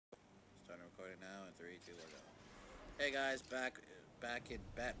3, 2, 1, go. Hey guys, back in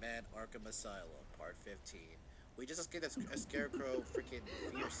Batman Arkham Asylum, part 15. We just escaped a scarecrow freaking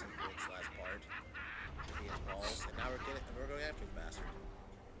fear sequence last part with his balls, and now we're going after the bastard.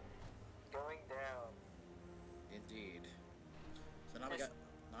 Going down. Indeed. So now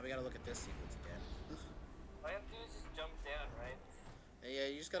we gotta look at this sequence again. All I have to do is just jump down, right? Yeah,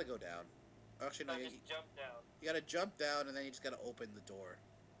 you just gotta go down. Actually, no, No, just jump down. you gotta jump down and then you just gotta open the door.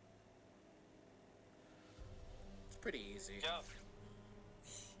 It's pretty easy. Jump.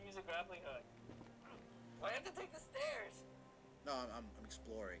 Use a grappling hook. Why do I have to take the stairs? No, I'm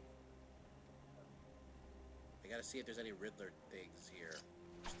exploring. I gotta see if there's any Riddler things here.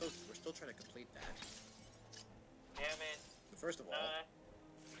 We're still trying to complete that. Damn it. First of all,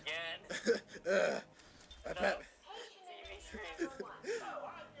 again. TV screen.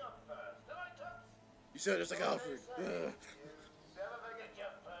 You said it's like Alfred.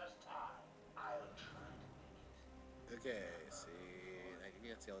 Okay, see, I think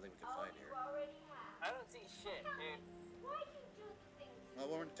that's the only thing we can find here. I don't see shit, dude. Well,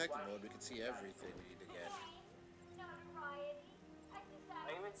 when we're in detective mode, we can see everything we need to get. I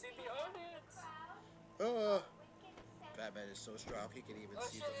even see the audience. Oh, Batman is so strong he can even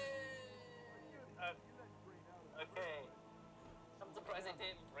see them. Okay. I'm surprised I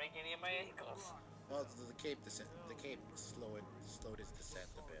didn't break any of my ankles. Well, the cape slowed his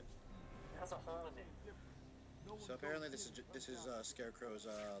descent a bit. It has a hole in it. So apparently this is Scarecrow's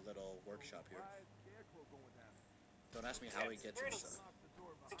little workshop here. Don't ask me how he gets inside.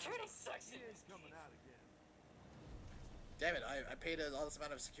 Security sucks in this game. Damn it! I paid all this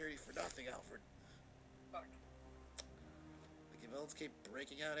amount of security for nothing, Alfred. Fuck. The villains keep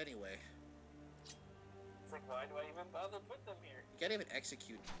breaking out anyway. It's like, why do I even bother put them here? You can't even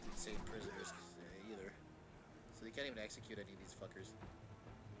execute insane prisoners either. So you can't even execute any of these fuckers.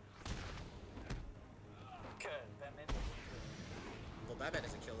 Good, Batman. Well, Batman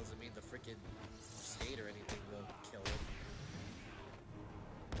doesn't kill doesn't mean the freaking state or anything will kill him.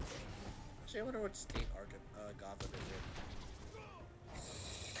 Actually, I wonder what state Gotham is in.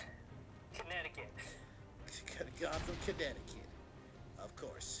 Connecticut. Gotham, Connecticut. Of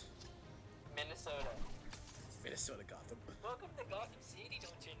course. Minnesota. Minnesota, Gotham. Welcome to Gotham City,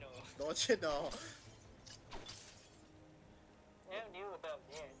 don't you know? Don't you know? I knew about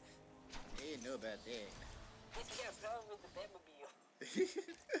that. You knew about that. He's got a problem with the Batmobile.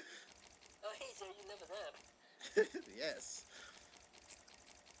 Oh, hey, sir, you leveled up. Yes.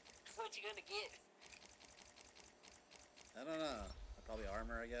 What you gonna get? I don't know. Probably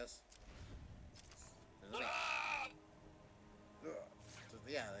armor, I guess.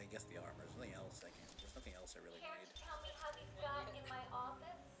 Yeah, I guess the armor. There's nothing else there's nothing else I really Care need. to tell me how these got in my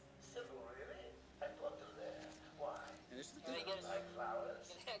office? Civil, really? I put them there. Why? And there's the I guess Like flowers?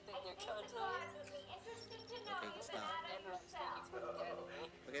 you can act like I they're think the contours. gods would be interested to know Okay, you stop. better yourself.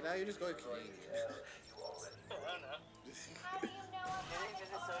 Okay, now you're just going Canadian. You already I don't know. How do you know I Did haven't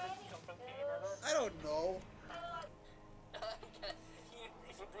Minnesota come from Canada? I don't know.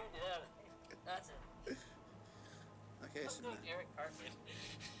 You blew it out. That's it. Okay, so I'm Eric Cartman.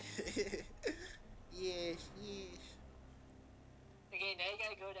 yes. Okay, now you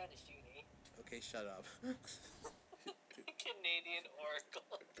gotta go down to shoot, eh? Okay, shut up. Canadian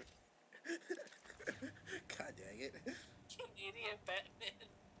Oracle. God dang it. Canadian Batman.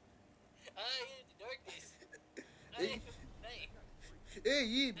 I am the darkness. I am night. Hey,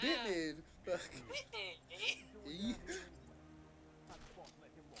 you Batman. Fuck. Batman, eh? Yeah.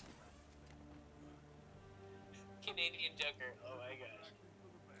 Canadian Joker. Oh my gosh.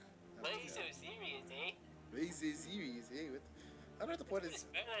 Why are you so serious, eh? Why are you so serious, eh? I don't know what the point of this.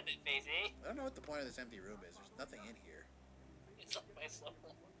 Smile on that face, eh? I don't know what the point of this empty room is. There's nothing in here. It's like my soul.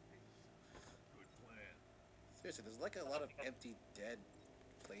 Seriously, there's like a lot of empty, dead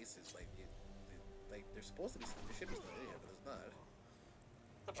places. Like there's supposed to be. There should be stuff in here, but there's not.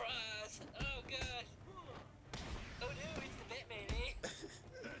 Surprise! Oh gosh! Oh no, it's the Batman, eh?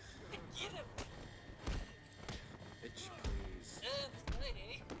 Get him! Bitch, please. The spine,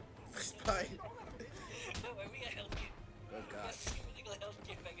 eh? Spine. No, we got health kit. Oh god. We got health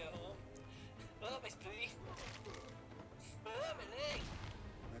kit when I go home. Oh, my spleen. Oh, my leg.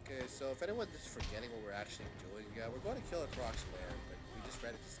 Okay, so if anyone's just forgetting what we're actually doing, yeah, we're going to kill a Croc's lair, but we just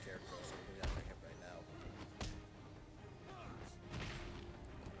ran into Scarecrow, so we're going after him right now.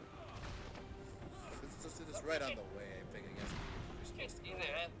 Since it's right on the way, I think I guess we're supposed to go.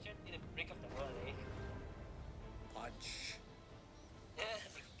 Can't either break up the wall, eh? Punch. Yeah,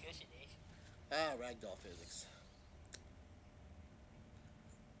 big concussion, eh? Ah, ragdoll physics.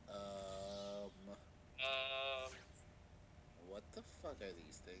 What the fuck are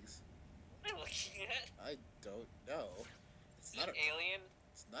these things? am I looking at? I don't know. It's Is not it a Alien?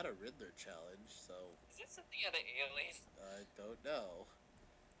 it's not a Riddler challenge, so Is it something out of Alien? I don't know.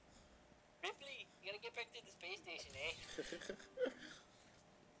 Ripley, you gotta get back to the space station, eh?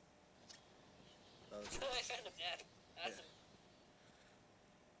 Oh, I found a map. yeah. Awesome.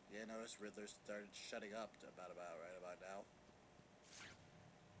 Yeah, notice Riddler started shutting up about right about now.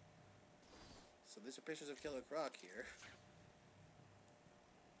 So these are pictures of Killer Croc here.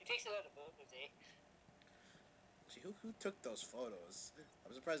 He takes a lot of photos, eh? Gee, who took those photos?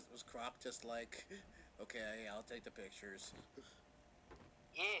 I'm surprised it was Croc just like, okay, I'll take the pictures.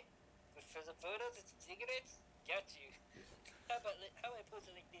 Yeah. But for the photos and some cigarettes, got you. How I post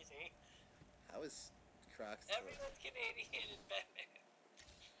it like this, eh? How is Croc? Everyone's Canadian in Batman.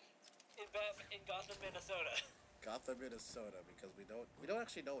 In Gotham, Minnesota. Gotham, Minnesota, because we don't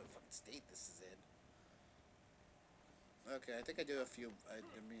actually know what fucking state this is in. Okay, I think I do I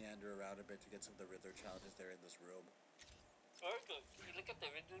meander around a bit to get some of the Riddler challenges there in this room. Oracle, can you look at the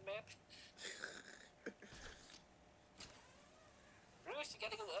Riddler map? Bruce, you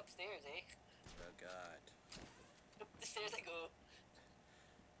gotta go upstairs, eh? Oh God. Up the stairs I go.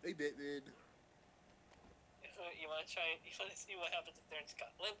 Hey Batman. You wanna see what happens if they're in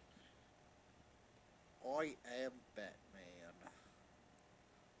Scotland? I am Batman.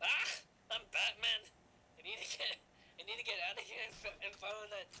 Ah! I'm Batman! I need to get out of here and follow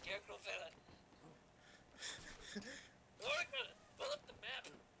that scarecrow fella. Oracle, pull up the map.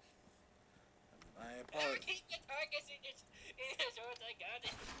 I Keep the targets in your shorts, I got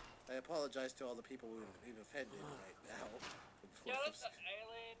it. apologize to all the people we've offended right now. Shout out to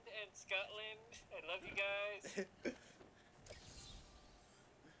Ireland and Scotland. I love you guys.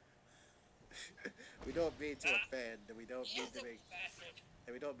 We don't mean to offend, and we don't You mean to make bastard.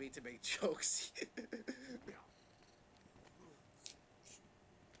 and we don't mean to make jokes.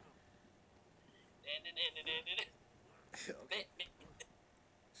 Okay.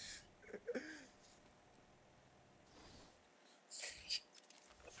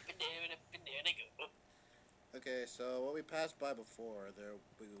 Up and down I go. Okay, so what we passed by before,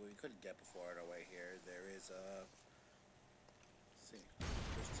 we couldn't get before on our way here. There is let's see,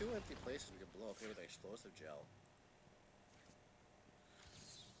 there's two empty places we can blow up here with explosive gel.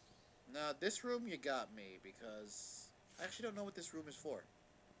 Now this room you got me because I actually don't know what this room is for.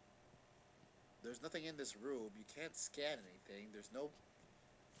 There's nothing in this room. You can't scan anything. There's no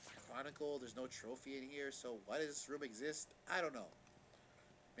chronicle. There's no trophy in here. So why does this room exist? I don't know.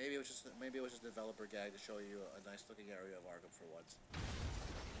 Maybe it was just a developer gag to show you a nice looking area of Arkham for once.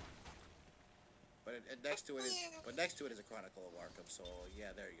 But next to it is a chronicle of Arkham. So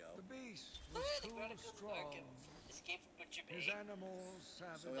yeah, there you go. The beast was too strong. Escape from Butcher His Bay. animals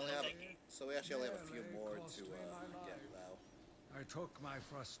So we actually only have a few Nearly more cost to me my get life. now. I took my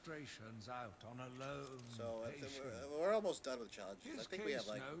frustrations out on a lone So patient. we're almost done with challenges. I His think we have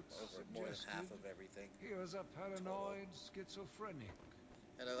case like notes more than half suggested of everything. He was a paranoid schizophrenic.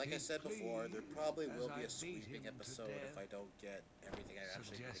 And like I His said before, there plea, probably as will be I a beat sweeping him to episode if death, I don't get everything I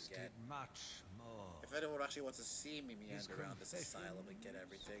actually need to Suggested get. much more. If anyone actually wants to see me His meander around this asylum and get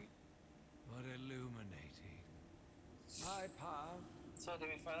confessions everything. But illuminating. My path So did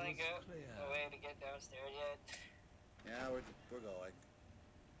we finally was get clear. a way to get downstairs yet? Yeah, we're going.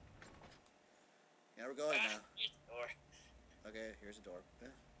 Yeah, we're going now. Here's the door. Okay, here's the door.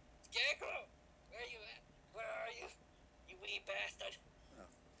 Yeah. Scarecrow! Where are you at? Where are you? You wee bastard.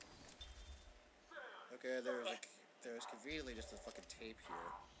 Okay, there's conveniently just a fucking tape here.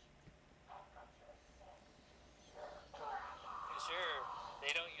 Sure, they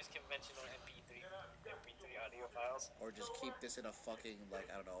don't use conventional MP3 audio files. Or just keep this in a fucking, like,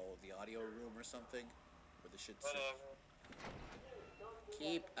 I don't know, the audio room or something. Where the shit's Whatever.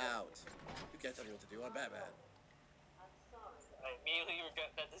 Keep out. You can't tell me what to do. I'm Batman. I immediately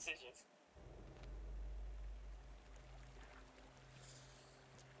regret that decision.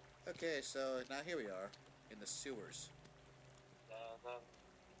 Okay, so now here we are in the sewers. Dun, dun,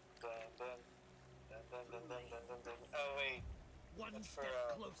 dun, dun, dun, dun, dun, dun, dun, dun, dun. Oh wait, One That's step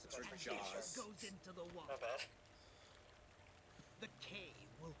for, closer, for and Jaws. it goes into the my water. bad. The cave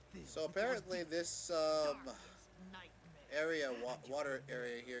will fill. So with apparently your this darkest nightmare. water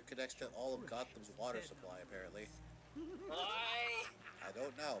area here connects to all of Gotham's water supply. Apparently, Why? I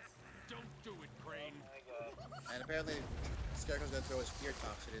don't know. Don't do it, Crane. Oh my god. And apparently, Scarecrow's gonna throw his fear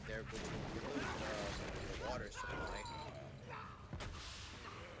toxin in there, which will pollute the water supply.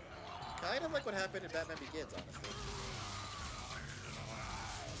 Kind of like what happened in Batman Begins, honestly.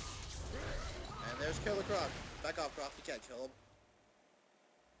 And there's Killer Croc. Back off, Croc. You can't kill him.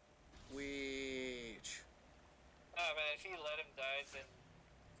 Oh man, if he let him die, then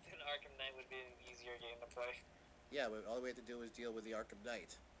Arkham Knight would be an easier game to play. Yeah, all we have to do is deal with the Arkham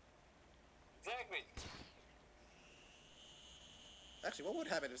Knight. Exactly. Actually, what would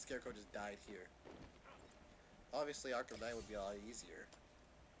happen if Scarecrow just died here? Obviously, Arkham Knight would be a lot easier.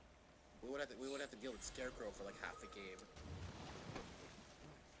 We would have to deal with Scarecrow for like half the game.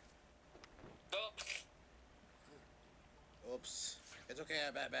 Oh. Oops. It's okay,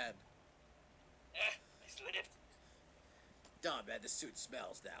 I'm Batman. I slipped. Dumb, man, the suit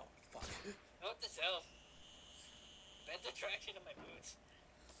smells now. Fuck. What the hell? Bad the traction of my boots.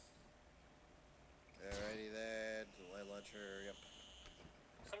 Alrighty then. The light launcher, yep.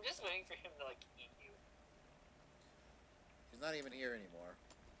 I'm just waiting for him to like eat you. He's not even here anymore.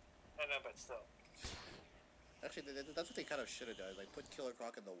 I know, but still. Actually, that's what they kind of should have done. Like, put Killer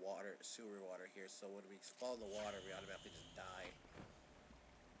Croc in the water, sewer water here, so when we fall in the water, we automatically just die.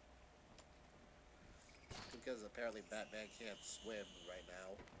 Because apparently Batman can't swim right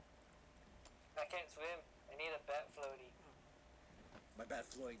now. I can't swim. I need a bat floaty. My bat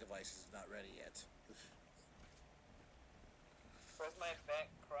floating device is not ready yet. Where's my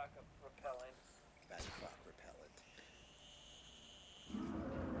bat croc repellent? Bat Croc repellent.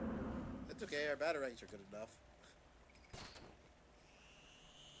 It's okay, our batarangs are good enough.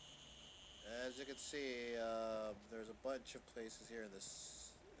 As you can see, there's a bunch of places here in the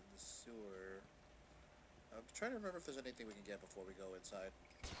sewer. I'm trying to remember if there's anything we can get before we go inside.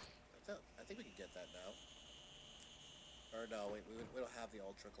 I think we can get that now. Or no, wait, we don't have the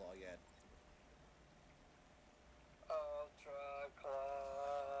Ultra Claw yet. Ultra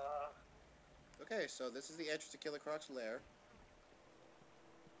Claw. Okay, so this is the entrance to Killer Croc's lair.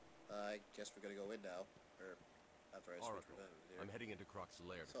 I guess we're gonna go in now. Or after I speak Oracle, I'm heading into Croc's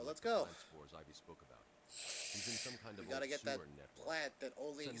lair to So collect let's go. the plant spores Ivy spoke about. He's in some kind of We gotta old get that sewer network. plant that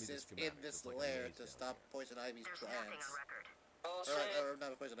only Send me the exists in schematics. this It's like a lair maze to down stop here. Poison Ivy's There's nothing plants. on record. Bullshit. Or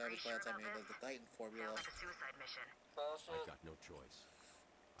not Poison Ivy's Are you plants, sure I mean about the Titan formula. Sounds like a suicide mission. Bullshit. I've got no choice.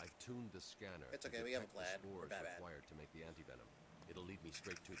 I've tuned the scanner It's to okay, we have a detect the plan. We're spores Batman. required to make the antivenom. It'll lead me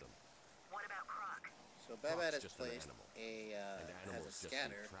straight to them. What about Croc? So Batman has Croc's just an placed animal. a And has a animals just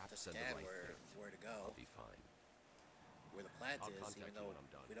scanner need to traps and the scan right where to go, I'll be fine. where the plant I'll is, contact even you though when I'm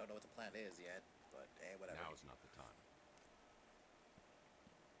done. we don't know what the plant is yet. But hey, whatever. Now's not the time.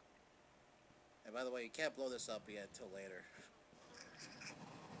 And by the way, you can't blow this up yet until later.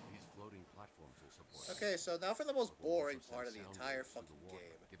 These floating platforms will support. Okay, so now for the most But we'll boring also part of send the sound entire waves through fucking the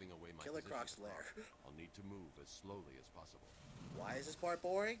water, game. giving away my Killer position Croc's to lair. Croc. I'll need to move as slowly as possible. Why is this part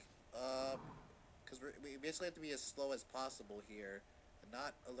boring? Because we basically have to be as slow as possible here, and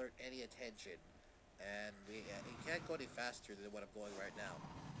not alert any attention, and you can't go any faster than what I'm going right now.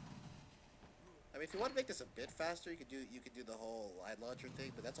 I mean, if you want to make this a bit faster, you could do the whole light launcher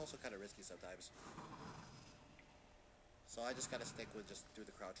thing, but that's also kind of risky sometimes. So I just gotta stick with just do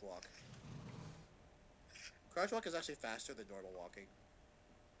the crouch walk. Crouch walk is actually faster than normal walking.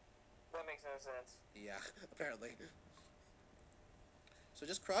 That makes no sense. Yeah, apparently. So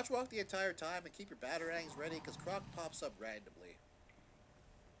just crouch walk the entire time and keep your batarangs ready, because Croc pops up randomly.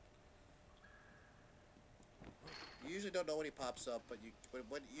 You usually don't know when he pops up, but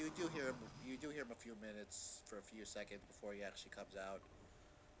when you do hear him a few minutes for a few seconds before he actually comes out.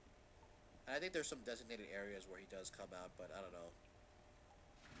 And I think there's some designated areas where he does come out, but I don't know.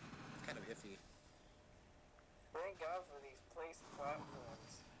 It's kind of iffy. Thank God for these placed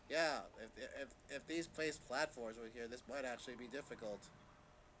platforms. Yeah, if these placed platforms were here, this might actually be difficult.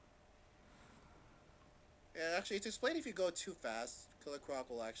 Yeah, actually, it's explained if you go too fast, Killer Croc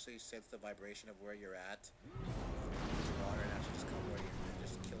will actually sense the vibration of where you're at. Water and actually just come where you and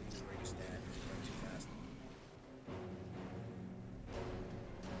just kill you where you stand if you're going too fast.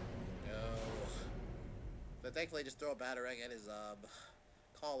 No. But thankfully, just throw a batarang at his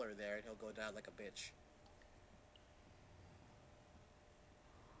collar there, and he'll go down like a bitch.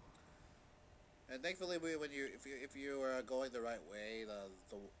 And thankfully, if you are going the right way, the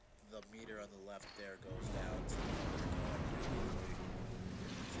meter on the left there goes down. So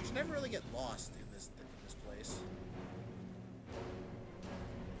you should never really get lost in this place.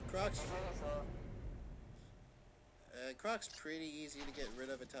 Croc's pretty easy to get rid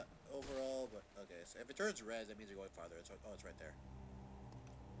of overall, but okay. So if it turns red, that means you're going farther. It's right there.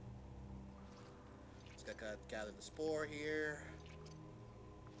 Just gotta gather the spore here.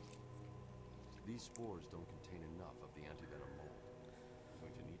 These spores don't contain enough of the antivenom mold. I'm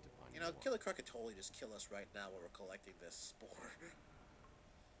going to need to find You know, more. Killer Croc could totally just kill us right now while we're collecting this spore.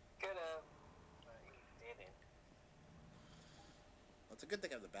 Could have. But he didn't. Well, it's a good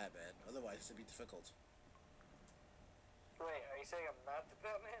thing I'm the Batman. Otherwise, it'd be difficult. Wait, are you saying I'm not the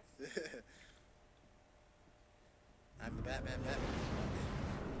Batman? I'm the Batman.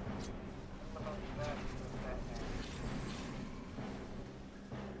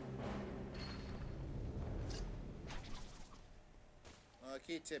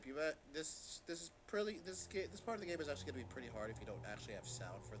 key tip: you bet this part of the game is actually gonna be pretty hard if you don't actually have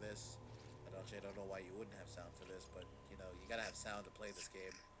sound for this. I don't know why you wouldn't have sound for this, but you know you gotta have sound to play this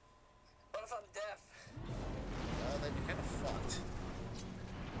game. What if I'm deaf? Well, then you're kind of fucked.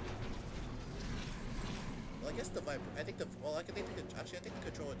 Well, I guess I think the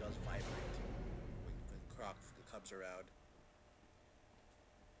controller does vibrate when Croc comes around.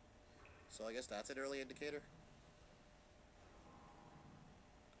 So I guess that's an early indicator.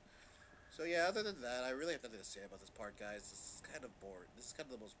 So yeah, other than that, I really have nothing to say about this part, guys. This is kind of boring. This is kind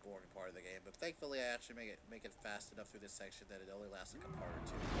of the most boring part of the game, but thankfully I actually make it fast enough through this section that it only lasts like a part or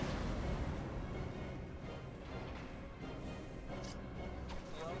two.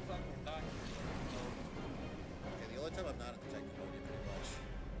 The only time you're not Okay, the only time I'm not in detective mode, pretty much.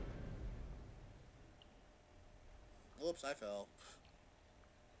 Whoops, I fell.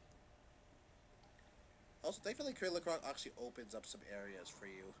 Also, thankfully, Killer Croc actually opens up some areas for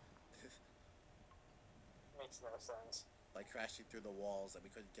you. makes no sense. By crashing through the walls that we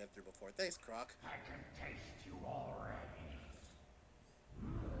couldn't get through before. Thanks, Croc. I can taste you already.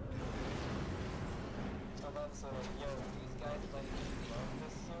 I'm about to say, like, yo, these guys let you love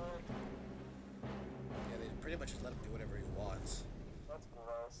this sword? Yeah, they pretty much just let him do whatever he wants. That's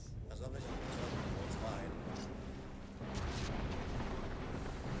gross. As long as you tell him it's fine.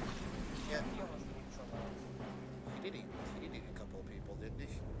 Yeah. He almost needs some love. He did eat a couple of people, didn't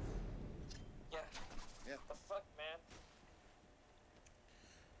he? Yeah. Yeah. The fuck, man?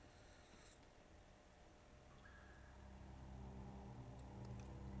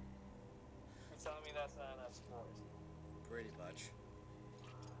 You're telling me that's not enough scores? Pretty much.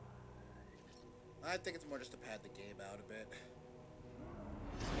 I think it's more just to pad the game out a bit.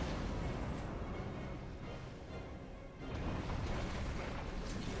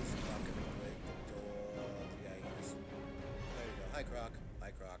 It's not gonna break the door. Yeah, he is. There you go. Hi, Croc.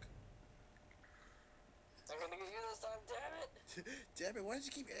 Hi, Croc. I'm gonna get you this time, damn it! Damn it, why did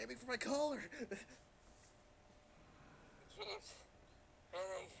you keep aiming for my collar? Keeps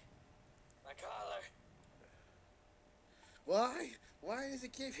hitting my collar. Why? Why does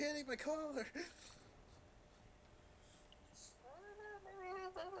it keep hitting my collar? I don't know, maybe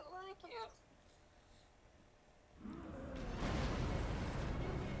it doesn't like you.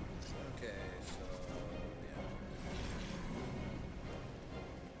 Okay, so yeah.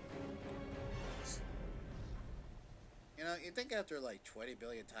 You know, you think after like 20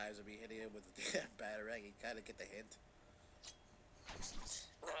 billion times of me hitting him with the damn batarang, you kind of get the hint.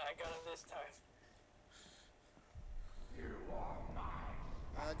 Nah, I got him this time. You are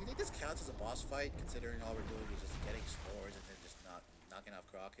mine. Do you think this counts as a boss fight, considering all we're doing is just getting spores and then just not knocking off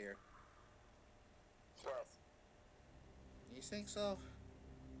Croc here? Yes. You think so?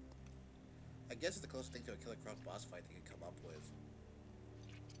 I guess it's the closest thing to a Killer Croc boss fight they can come up with.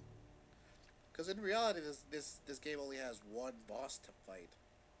 Because in reality, this game only has one boss to fight.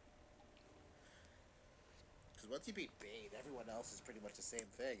 Because once you beat Bane, everyone else is pretty much the same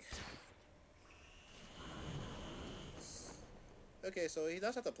thing. Okay, so he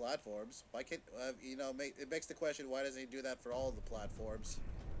does have the platforms. Why can't it begs the question: why doesn't he do that for all of the platforms?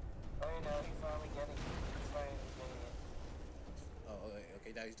 Oh, you know, he's finally getting it. Oh,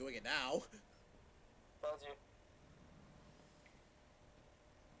 okay, now he's doing it now. Told you.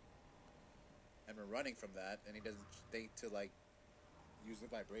 And we're running from that, and he doesn't think to like use the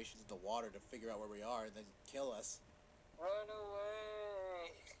vibrations of the water to figure out where we are and then kill us. Run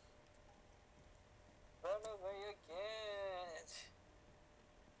away! Run away again!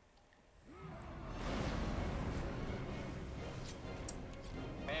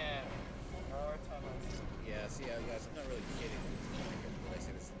 Man, more tunnels. Yeah, see, guys, I'm not really kidding when I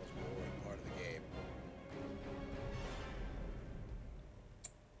say this is the most boring part of the game.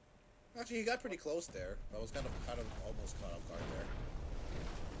 Actually, he got pretty close there. I was kind of almost caught off guard there.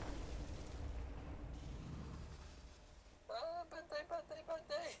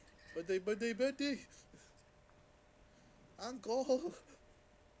 Birthday. Uncle.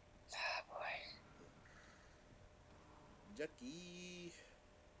 Ah, boy. Jackie.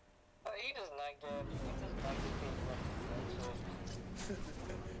 Oh, he does not get. He does not get paid much.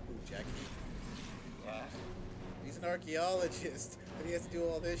 Ooh, Jackie. Yeah. He's an archaeologist, and he has to do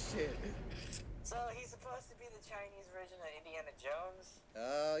all this shit. So he's supposed to be the Chinese version of Indiana Jones.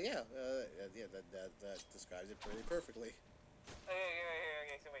 Yeah, that describes it pretty perfectly.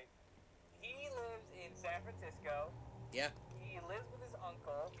 Okay, so wait. He lives in San Francisco. Yeah. He lives with his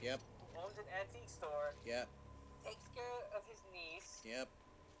uncle. Yep. Owns an antique store. Yep. Takes care of his niece. Yep.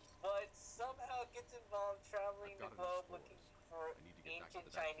 But somehow gets involved traveling the globe looking for ancient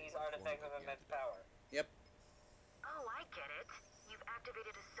Chinese artifacts of immense power. Yep. Oh, I get it. You've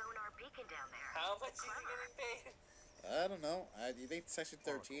activated a sonar beacon down there. How much is he getting paid? I don't know. You think Section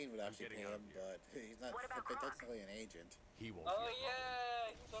 13 would I'm actually getting pay out him, of here. but he's not What about Croc? technically an agent. He won't Oh be a problem.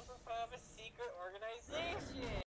 yeah, he's also part of a secret organization.